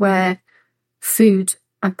household where food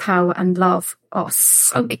and power and love are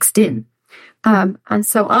so mixed in. And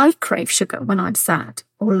so I crave sugar when I'm sad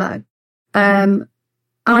or low. And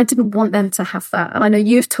I didn't want them to have that. And I know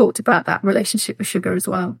you've talked about that relationship with sugar as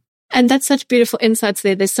well. And that's such beautiful insights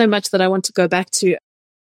there. There's so much that I want to go back to.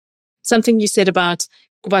 Something you said about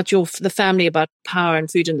the family, about power and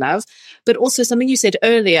food and love, but also something you said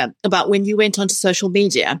earlier about when you went onto social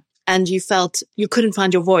media and you felt you couldn't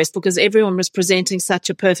find your voice because everyone was presenting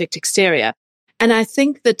such a perfect exterior. And I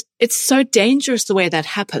think that it's so dangerous the way that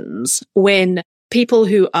happens when people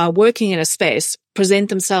who are working in a space present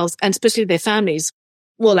themselves, and especially their families,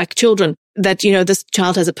 well, like children, that, this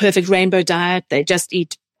child has a perfect rainbow diet. They just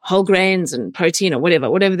eat whole grains and protein or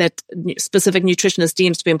whatever that specific nutritionist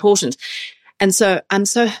deems to be important. And so I'm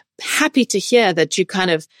so happy to hear that you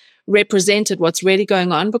kind of represented what's really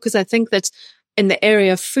going on, because I think that in the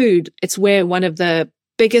area of food, it's where one of the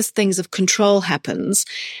biggest things of control happens.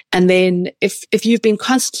 And then if you've been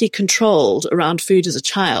constantly controlled around food as a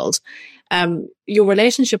child, your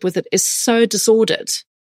relationship with it is so disordered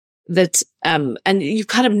that, and you've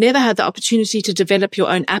kind of never had the opportunity to develop your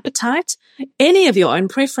own appetite, any of your own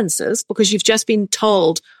preferences, because you've just been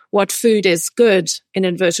told what food is good, in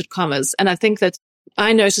inverted commas. And I think that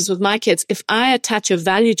I notice with my kids, if I attach a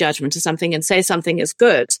value judgment to something and say something is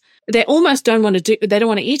good, they almost don't want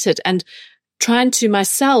to eat it. And trying to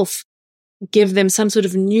myself give them some sort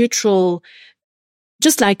of neutral,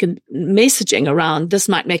 just like messaging around, this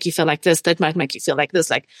might make you feel like this, that might make you feel like this.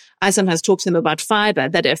 Like I sometimes talk to them about fiber,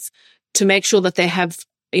 that to make sure that they have,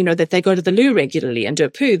 that they go to the loo regularly and do a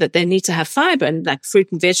poo, that they need to have fiber, and like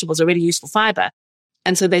fruit and vegetables are really useful fiber.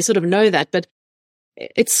 And so they sort of know that, but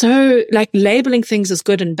it's so like labeling things as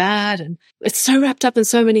good and bad, and it's so wrapped up in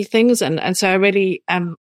so many things. And so I really,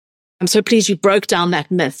 I'm so pleased you broke down that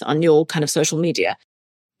myth on your kind of social media.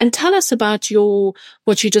 And tell us about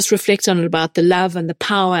what you just reflect on about the love and the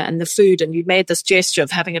power and the food. And you made this gesture of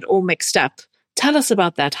having it all mixed up. Tell us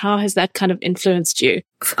about that. How has that kind of influenced you?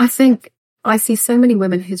 I think I see so many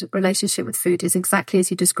women whose relationship with food is exactly as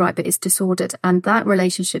you describe it, is disordered. And that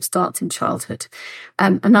relationship starts in childhood.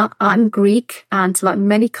 And I'm Greek, and like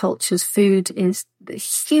many cultures, food is a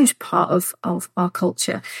huge part of our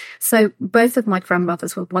culture. So both of my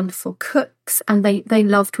grandmothers were wonderful cooks, and they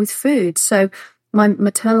loved with food. So my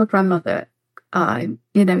maternal grandmother,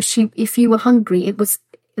 if you were hungry, it was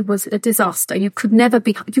a disaster. You could never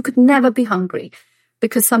be hungry,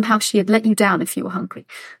 because somehow she had let you down if you were hungry.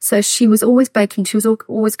 So she was always baking, she was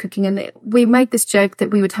always cooking. And we made this joke that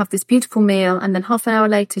we would have this beautiful meal, and then half an hour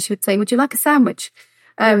later she would say, would you like a sandwich?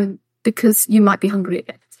 Because you might be hungry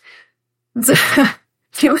again. So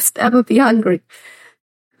you must never be hungry.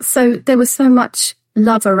 So there was so much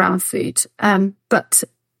love around food. But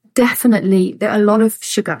definitely there are a lot of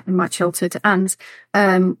sugar in my childhood, and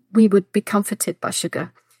we would be comforted by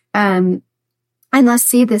sugar. And I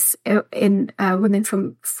see this in women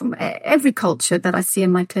from every culture that I see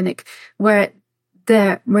in my clinic, where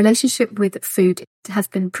their relationship with food has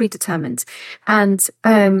been predetermined. And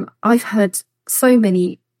I've heard so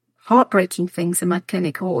many heartbreaking things in my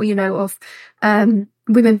clinic, or, of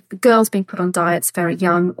girls being put on diets very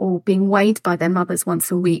young, or being weighed by their mothers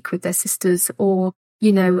once a week with their sisters, or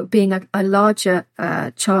being a larger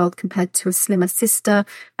child compared to a slimmer sister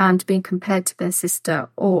and being compared to their sister.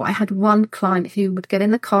 Or I had one client who would get in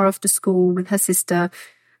the car after school with her sister,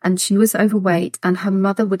 and she was overweight, and her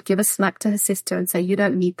mother would give a snack to her sister and say, you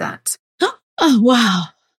don't need that. Oh, wow.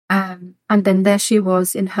 And then there she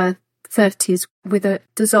was in her 30s with a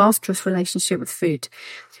disastrous relationship with food.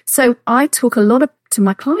 So I talk a lot to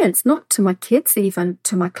my clients, not to my kids, even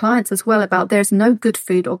to my clients as well, about there's no good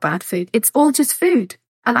food or bad food. It's all just food.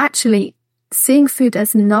 And actually, seeing food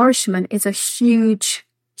as nourishment is a huge,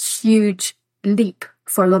 huge leap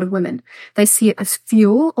for a lot of women. They see it as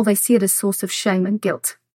fuel, or they see it as source of shame and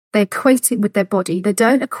guilt. They equate it with their body. They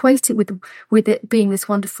don't equate it with it being this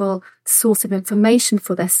wonderful source of information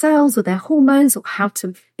for their cells or their hormones, or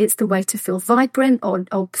it's the way to feel vibrant or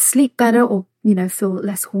sleep better, or, feel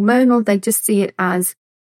less hormonal. They just see it as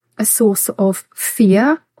a source of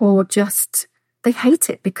fear, or just, they hate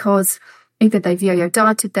it because either they've yo-yo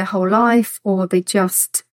dieted their whole life, or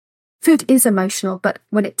food is emotional, but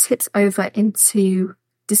when it tips over into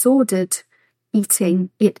disordered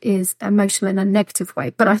eating, it is emotional in a negative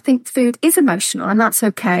way. But I think food is emotional, and that's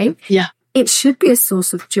okay. Yeah. It should be a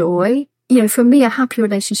source of joy. For me, a happy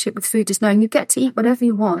relationship with food is knowing you get to eat whatever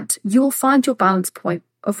you want. You'll find your balance point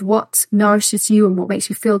of what nourishes you and what makes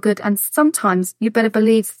you feel good. And sometimes, you better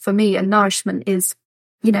believe, for me, a nourishment is,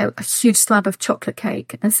 a huge slab of chocolate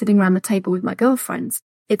cake and sitting around the table with my girlfriends.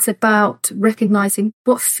 It's about recognizing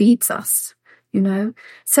what feeds us,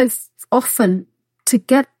 So often, to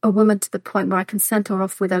get a woman to the point where I can send her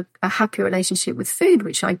off with a happy relationship with food,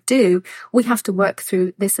 which I do, we have to work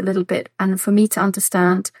through this a little bit. And for me to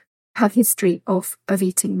understand her history of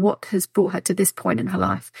eating, what has brought her to this point in her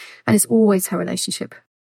life. And it's always her relationship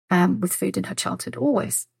with food in her childhood,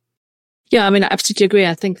 always. Yeah, I absolutely agree.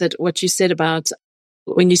 I think that what you said about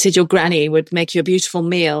when you said your granny would make you a beautiful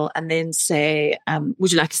meal and then say,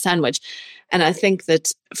 would you like a sandwich? And I think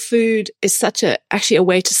that food is actually a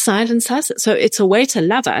way to silence us. So it's a way to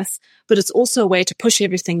love us, but it's also a way to push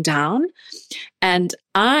everything down. And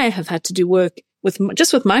I have had to do work with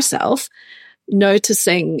myself,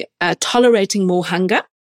 noticing, tolerating more hunger,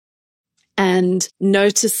 and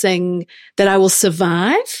noticing that I will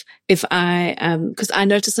survive if because I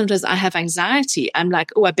notice sometimes I have anxiety. I'm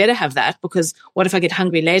like, oh, I better have that because what if I get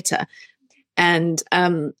hungry later? And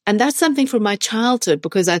that's something from my childhood,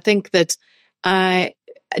 because I think that I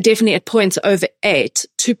definitely at points overate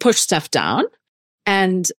to push stuff down,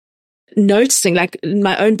 and noticing like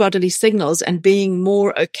my own bodily signals and being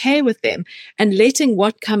more okay with them and letting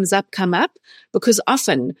what comes up come up. Because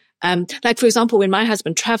often, like for example, when my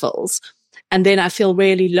husband travels and then I feel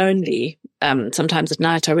really lonely, sometimes at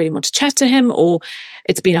night I really want to chat to him, or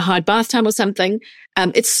it's been a hard bath time or something.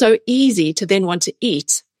 It's so easy to then want to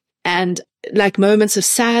eat, and like moments of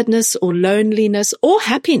sadness or loneliness or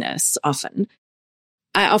happiness,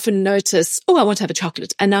 I often notice, oh, I want to have a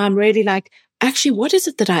chocolate. And now I'm really like, actually, what is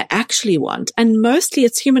it that I actually want? And mostly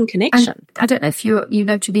it's human connection. And I don't know if you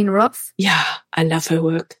know Janina Roth. Yeah, I love her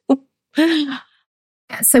work.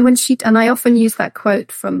 So and I often use that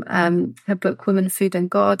quote from her book, Women, Food and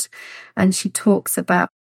God. And she talks about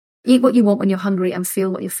eat what you want when you're hungry and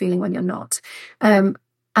feel what you're feeling when you're not.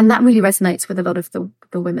 And that really resonates with a lot of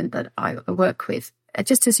the women that I work with.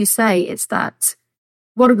 Just as you say, it's that,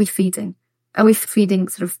 what are we feeding? Are we feeding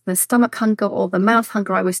sort of the stomach hunger or the mouth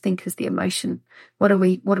hunger? I always think is the emotion. What are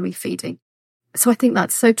we feeding? So I think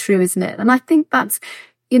that's so true, isn't it? And I think that's,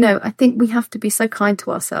 I think we have to be so kind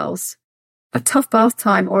to ourselves. A tough bath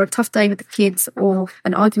time or a tough day with the kids or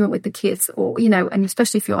an argument with the kids, or, and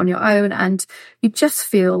especially if you're on your own and you just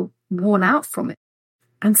feel worn out from it.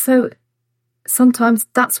 And so sometimes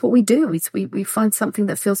that's what we do, is we find something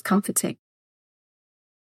that feels comforting.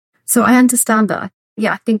 So I understand that.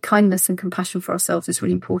 Yeah, I think kindness and compassion for ourselves is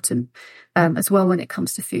really important as well when it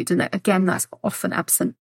comes to food. And again, that's often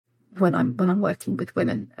absent when I'm working with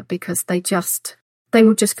women, because they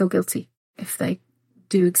will just feel guilty if they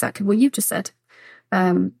do exactly what you just said.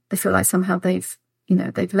 They feel like somehow they've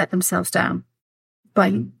let themselves down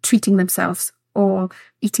by treating themselves or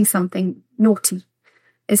eating something naughty.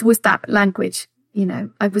 It's always that language.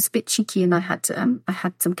 I was a bit cheeky and I had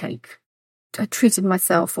some cake. I treated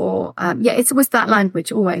myself, or it's always that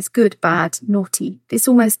language, always good, bad, naughty. It's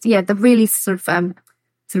almost the really sort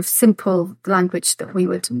of simple language that we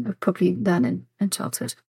would probably learn in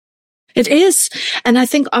childhood. It is. And I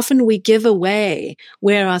think often we give away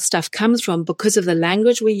where our stuff comes from because of the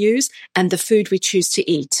language we use and the food we choose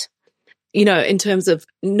to eat. In terms of,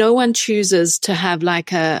 no one chooses to have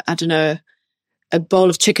like a bowl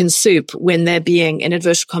of chicken soup when they're being, in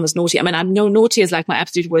inverted commas, naughty. I mean, I know naughty is like my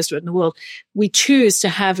absolute worst word in the world. We choose to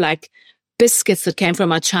have like biscuits that came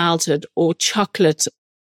from our childhood or chocolate.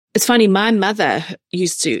 It's funny, my mother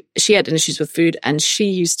she had issues with food, and she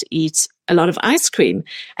used to eat a lot of ice cream.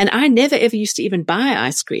 And I never ever used to even buy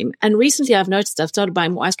ice cream. And recently I've noticed I've started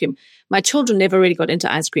buying more ice cream. My children never really got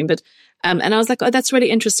into ice cream, but, and I was like, oh, that's really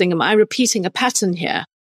interesting. Am I repeating a pattern here?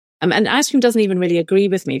 And ice cream doesn't even really agree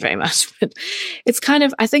with me very much, but it's kind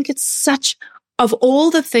of, I think it's such, of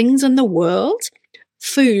all the things in the world,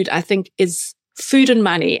 food, I think, is food and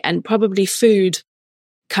money, and probably food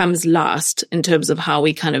comes last in terms of how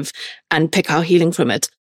we kind of unpick our healing from it.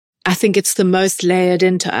 I think it's the most layered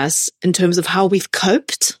into us in terms of how we've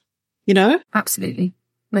coped, Absolutely.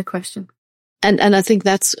 No question. And I think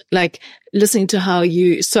that's like listening to how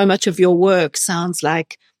so much of your work sounds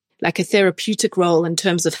like a therapeutic role in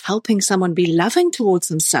terms of helping someone be loving towards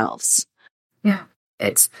themselves. Yeah,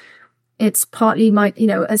 it's partly my,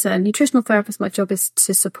 as a nutritional therapist, my job is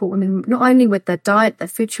to support women not only with their diet, their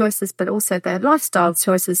food choices, but also their lifestyle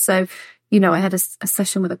choices. So, I had a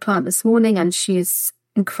session with a client this morning, and she is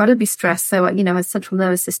incredibly stressed. So, her central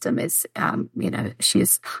nervous system is,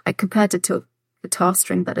 I compared it to a guitar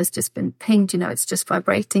string that has just been pinged, it's just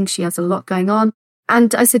vibrating. She has a lot going on.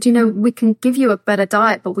 And I said, we can give you a better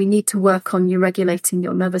diet, but we need to work on you regulating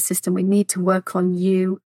your nervous system. We need to work on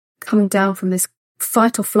you coming down from this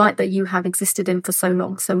fight or flight that you have existed in for so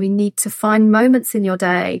long. So we need to find moments in your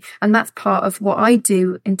day. And that's part of what I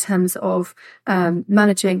do in terms of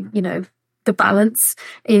managing, the balance,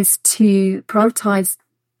 is to prioritize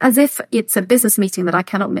as if it's a business meeting that I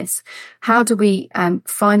cannot miss. How do we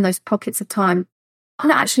find those pockets of time?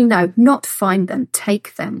 And actually, no, not find them,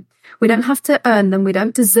 take them. We don't have to earn them. We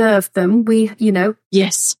don't deserve them.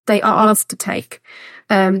 Yes, they are ours to take.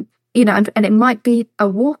 And it might be a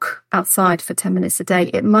walk outside for 10 minutes a day.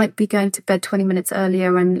 It might be going to bed 20 minutes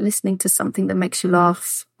earlier and listening to something that makes you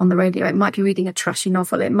laugh on the radio. It might be reading a trashy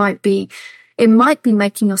novel. It might be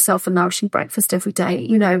making yourself a nourishing breakfast every day.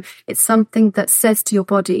 It's something that says to your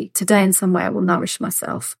body, today in some way I will nourish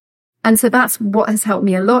myself. And so that's what has helped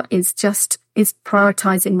me a lot, is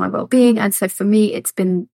prioritizing my well-being. And so for me, it's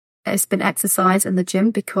been it's been exercise in the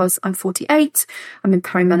gym because I'm 48, I'm in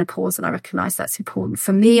perimenopause, and I recognize that's important.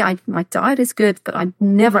 For me, my diet is good, but I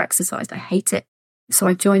never exercised. I hate it. So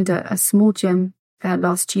I joined a small gym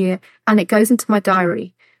last year, and it goes into my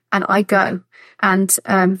diary, and I go. And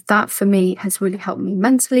that for me has really helped me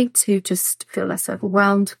mentally to just feel less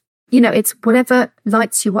overwhelmed. It's whatever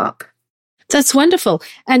lights you up. That's wonderful.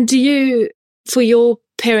 And for your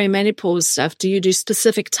perimenopause stuff, do you do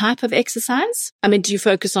specific type of exercise? I mean, do you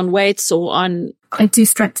focus on weights or on... I do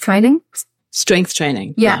strength training. Strength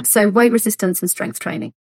training. Yeah. So weight resistance and strength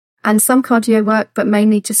training. And some cardio work, but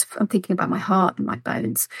mainly just I'm thinking about my heart and my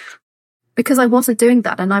bones. Because I wasn't doing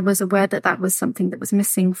that, and I was aware that that was something that was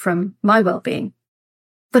missing from my well-being.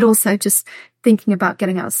 But also just thinking about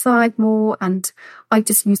getting outside more. And I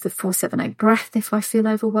just use the 4-7-8 breath if I feel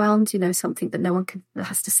overwhelmed, something that no one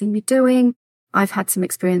has to see me doing. I've had some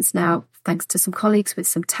experience now, thanks to some colleagues, with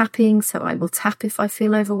some tapping. So I will tap if I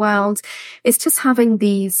feel overwhelmed. It's just having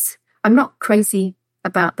these, I'm not crazy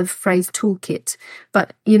about the phrase toolkit,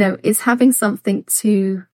 but, it's having something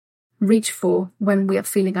to reach for when we are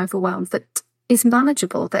feeling overwhelmed that is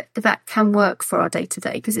manageable, that can work for our day to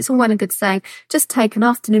day. Because it's all well and good saying, just take an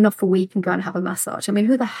afternoon off a week and go and have a massage. I mean,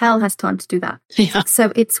 who the hell has time to do that? Yeah.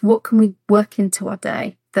 So it's what can we work into our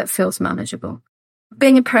day that feels manageable.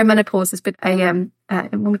 Being in perimenopause has been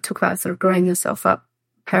when we talk about sort of growing yourself up,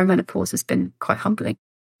 perimenopause has been quite humbling.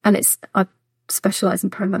 And I specialize in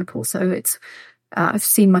perimenopause, so I've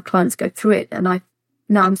seen my clients go through it, and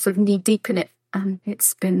now I'm sort of knee deep in it, and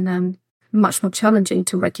it's been much more challenging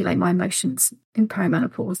to regulate my emotions in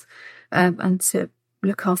perimenopause and to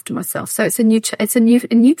look after myself. So it's a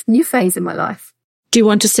new phase in my life. Do you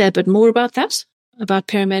want to say a bit more about that, about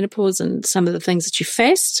perimenopause and some of the things that you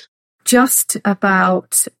faced? Just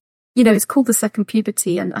about, it's called the second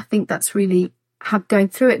puberty, and I think that's really going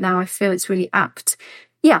through it now. I feel it's really apt.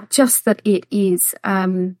 Yeah, just that it is.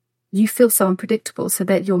 You feel so unpredictable, so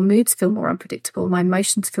that your moods feel more unpredictable, my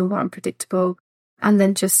emotions feel more unpredictable, and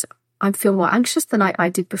then just I feel more anxious than I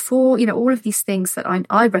did before. All of these things that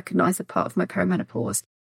I recognize are part of my perimenopause.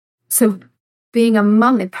 So being a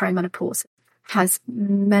mum in perimenopause has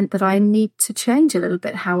meant that I need to change a little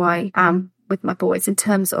bit how I am with my boys in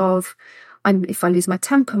terms of if I lose my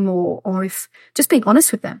temper more, or if just being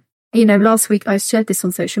honest with them. Last week I shared this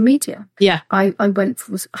on social media. Yeah. I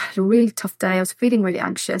had a really tough day. I was feeling really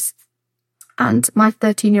anxious. And my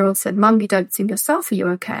 13-year-old said, "Mum, you don't seem yourself. Are you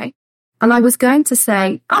okay?" And I was going to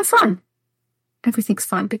say, "I'm fine. Everything's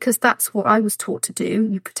fine," because that's what I was taught to do.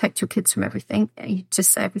 You protect your kids from everything. You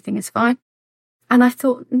just say everything is fine. And I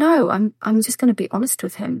thought, no, I'm just going to be honest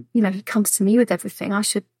with him. He comes to me with everything. I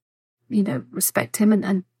should, respect him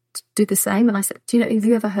and do the same. And I said, have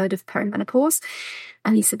you ever heard of perimenopause?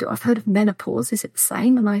 And he said, I've heard of menopause. Is it the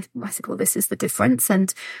same? And I said, well, this is the difference.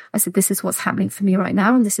 And I said, this is what's happening for me right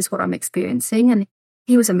now, and this is what I'm experiencing. And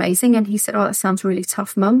he was amazing. And he said, oh, that sounds really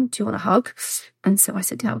tough, Mum. Do you want a hug? And so I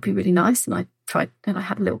said, yeah, it would be really nice. And I tried, and I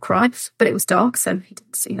had a little cry, but it was dark, so he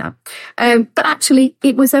didn't see that. But actually,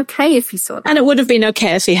 it was okay if he saw that. And it would have been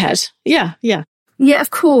okay if he had. Yeah. Yeah,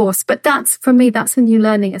 of course. But for me, that's a new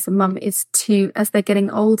learning as a mum, is to, as they're getting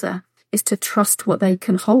older, is to trust what they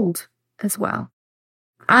can hold as well.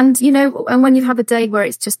 And, and when you have a day where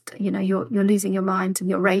it's just, you're losing your mind and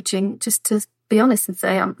you're raging, just to be honest and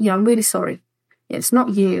say, I'm really sorry. It's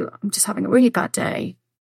not you. I'm just having a really bad day.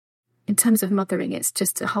 In terms of mothering, it's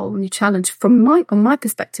just a whole new challenge on my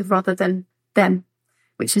perspective, rather than them,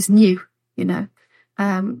 which is new,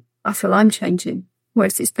 I feel I'm changing,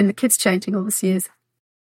 whereas it's been the kids changing all these years.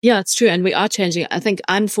 Yeah, it's true. And we are changing. I think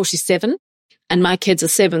I'm 47 and my kids are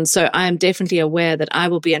 7. So I am definitely aware that I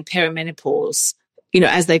will be in perimenopause,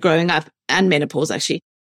 as they're growing up, and menopause actually.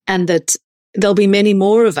 And that there'll be many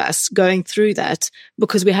more of us going through that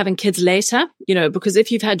because we're having kids later, because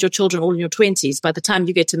if you've had your children all in your 20s, by the time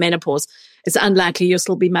you get to menopause, it's unlikely you'll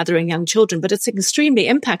still be mothering young children, but it's extremely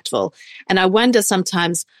impactful. And I wonder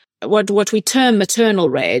sometimes what we term maternal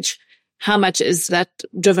rage, how much is that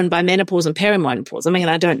driven by menopause and perimenopause? I mean,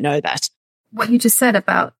 I don't know that. What you just said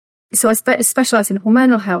about, so I specialize in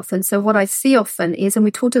hormonal health. And so what I see often is, and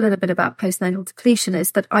we talked a little bit about postnatal depletion,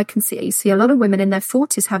 is that you see a lot of women in their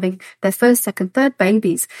 40s having their first, second, third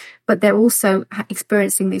babies, but they're also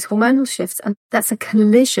experiencing these hormonal shifts. And that's a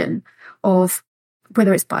collision of,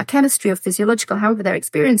 whether it's biochemistry or physiological, however they're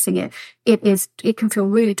experiencing it, it can feel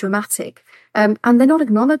really dramatic. And they're not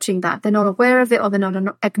acknowledging that. They're not aware of it, or they're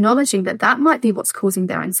not acknowledging that might be what's causing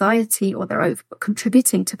their anxiety, or they're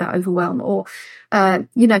contributing to that overwhelm. Or,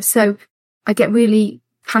 so I get really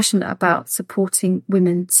passionate about supporting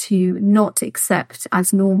women to not accept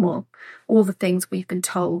as normal all the things we've been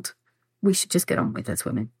told we should just get on with as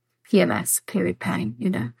women. PMS, period pain,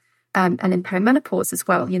 and in perimenopause as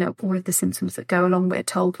well, all of the symptoms that go along, we're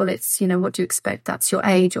told, well, it's, what do you expect? That's your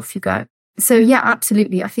age, off you go. So yeah,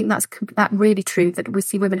 absolutely. I think that's really true, that we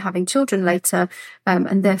see women having children later,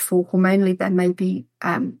 and therefore hormonally there may be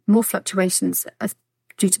more fluctuations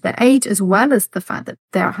due to their age, as well as the fact that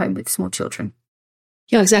they're at home with small children.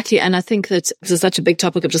 Yeah, exactly. And I think that this is such a big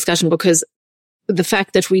topic of discussion, because the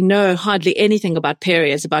fact that we know hardly anything about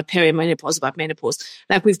periods, about perimenopause, about menopause,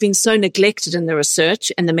 like we've been so neglected in the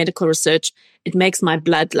research and the medical research, it makes my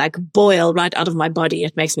blood like boil right out of my body.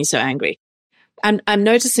 It makes me so angry. I'm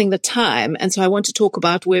noticing the time. And so I want to talk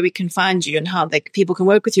about where we can find you and how people can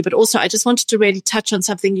work with you. But also I just wanted to really touch on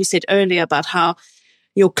something you said earlier about how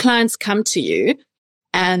your clients come to you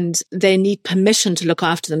and they need permission to look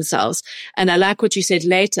after themselves. And I like what you said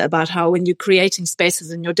later about how when you're creating spaces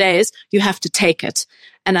in your days, you have to take it.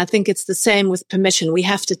 And I think it's the same with permission. We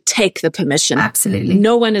have to take the permission. Absolutely.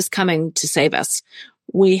 No one is coming to save us.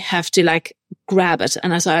 We have to grab it.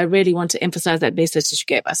 And so I really want to emphasize that message that you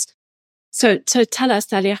gave us. So tell us,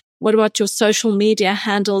 Thalia, what about your social media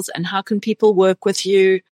handles and how can people work with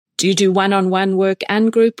you? Do you do one-on-one work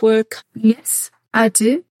and group work? Yes, I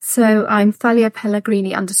do. So I'm Thalia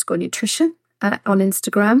Pellegrini _nutrition on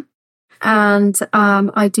Instagram. And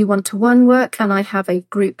I do one-to-one work, and I have a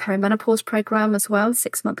group perimenopause program as well,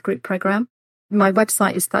 6-month group program. My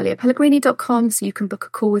website is thaliapellegrini.com, so you can book a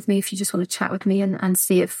call with me if you just want to chat with me and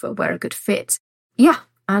see if we're a good fit. Yeah.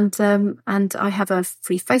 And I have a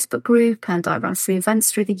free Facebook group, and I run free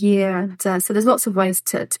events through the year. And so there's lots of ways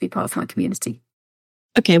to be part of my community.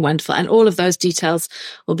 Okay, wonderful. And all of those details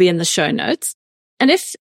will be in the show notes. And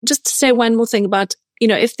just to say one more thing about,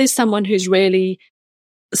 if there's someone who's really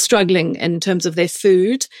struggling in terms of their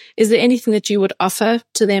food, is there anything that you would offer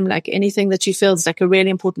to them, like anything that you feel is like a really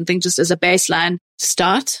important thing just as a baseline to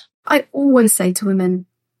start? I always say to women,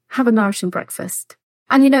 have a nourishing breakfast.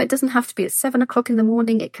 And, it doesn't have to be at 7 o'clock in the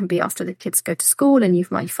morning. It can be after the kids go to school, and you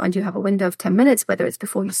might find you have a window of 10 minutes, whether it's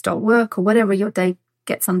before you start work or whatever your day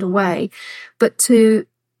gets underway. But to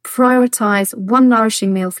prioritize one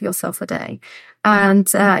nourishing meal for yourself a day.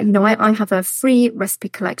 And, I have a free recipe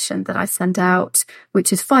collection that I send out,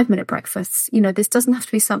 which is 5-minute breakfasts. This doesn't have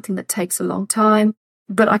to be something that takes a long time,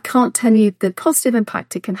 but I can't tell you the positive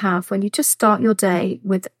impact it can have when you just start your day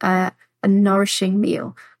with a nourishing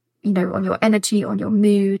meal, on your energy, on your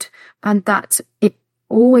mood, and that it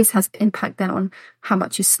always has impact then on how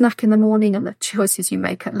much you snack in the morning and the choices you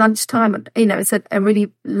make at lunchtime. And, it's a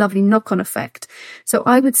really lovely knock-on effect. So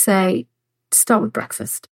I would say, start with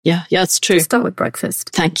breakfast. Yeah, it's true. Start with breakfast.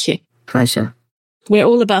 Thank you. Pleasure. We're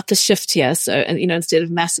all about the shift here. So, instead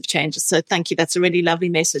of massive changes. So thank you. That's a really lovely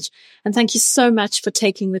message. And thank you so much for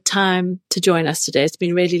taking the time to join us today. It's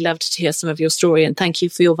been really lovely to hear some of your story, and thank you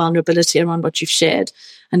for your vulnerability around what you've shared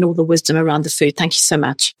and all the wisdom around the food. Thank you so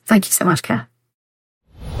much. Thank you so much, Kat.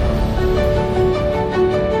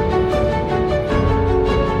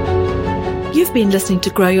 You've been listening to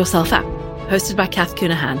Grow Yourself Up, hosted by Kath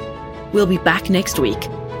Cunahan. We'll be back next week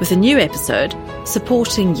with a new episode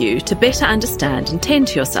supporting you to better understand and tend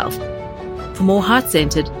to yourself for more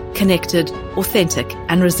heart-centered, connected, authentic,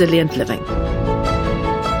 and resilient living.